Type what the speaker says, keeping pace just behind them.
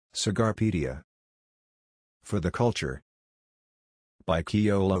Cigarpedia. For the Culture. By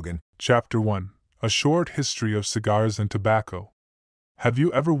Keo Logan. Chapter 1. A Short History of Cigars and Tobacco. Have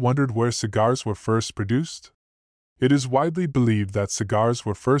you ever wondered where cigars were first produced? It is widely believed that cigars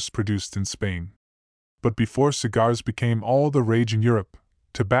were first produced in Spain. But before cigars became all the rage in Europe,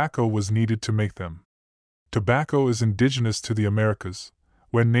 tobacco was needed to make them. Tobacco is indigenous to the Americas,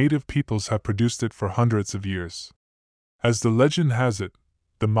 where native peoples have produced it for hundreds of years. As the legend has it,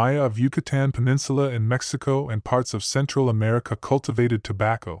 the Maya of Yucatan Peninsula in Mexico and parts of Central America cultivated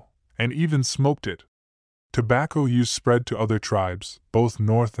tobacco, and even smoked it. Tobacco use spread to other tribes, both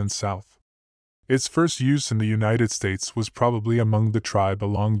north and south. Its first use in the United States was probably among the tribe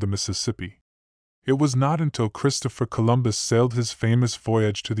along the Mississippi. It was not until Christopher Columbus sailed his famous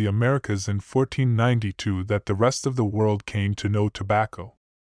voyage to the Americas in 1492 that the rest of the world came to know tobacco.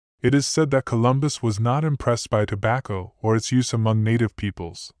 It is said that Columbus was not impressed by tobacco or its use among native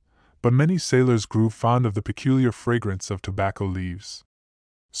peoples, but many sailors grew fond of the peculiar fragrance of tobacco leaves.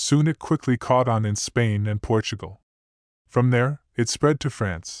 Soon it quickly caught on in Spain and Portugal. From there, it spread to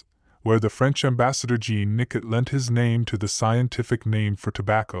France, where the French ambassador Jean Nicot lent his name to the scientific name for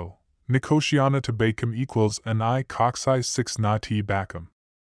tobacco, Nicotiana tabacum equals Ni cocci 6 nati bacum.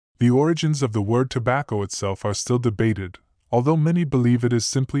 The origins of the word tobacco itself are still debated, although many believe it is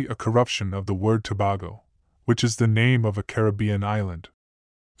simply a corruption of the word Tobago, which is the name of a Caribbean island.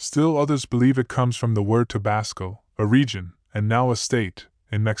 Still others believe it comes from the word Tabasco, a region, and now a state,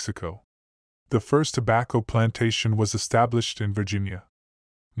 in Mexico. The first tobacco plantation was established in Virginia.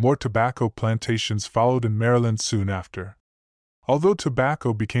 More tobacco plantations followed in Maryland soon after. Although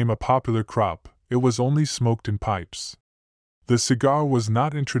tobacco became a popular crop, it was only smoked in pipes. The cigar was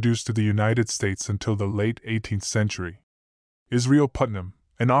not introduced to the United States until the late 18th century. Israel Putnam,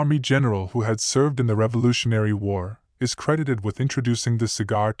 an army general who had served in the Revolutionary War, is credited with introducing the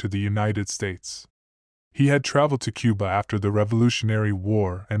cigar to the United States. He had traveled to Cuba after the Revolutionary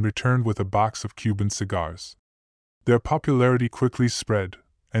War and returned with a box of Cuban cigars. Their popularity quickly spread,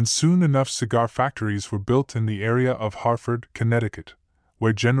 and soon enough cigar factories were built in the area of Hartford, Connecticut,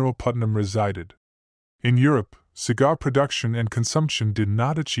 where General Putnam resided. In Europe, cigar production and consumption did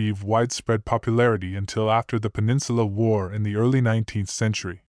not achieve widespread popularity until after the Peninsular War in the early 19th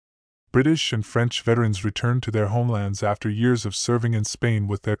century. British and French veterans returned to their homelands after years of serving in Spain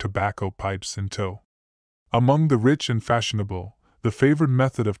with their tobacco pipes in tow. Among the rich and fashionable, the favored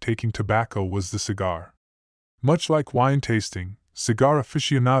method of taking tobacco was the cigar. Much like wine tasting, cigar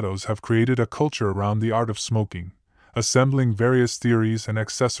aficionados have created a culture around the art of smoking, assembling various theories and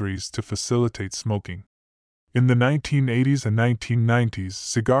accessories to facilitate smoking. In the 1980s and 1990s,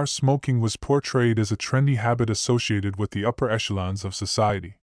 cigar smoking was portrayed as a trendy habit associated with the upper echelons of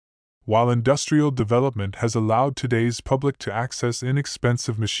society. While industrial development has allowed today's public to access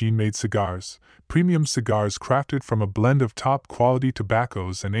inexpensive machine-made cigars, premium cigars crafted from a blend of top-quality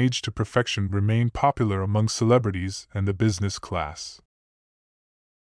tobaccos and aged to perfection remain popular among celebrities and the business class.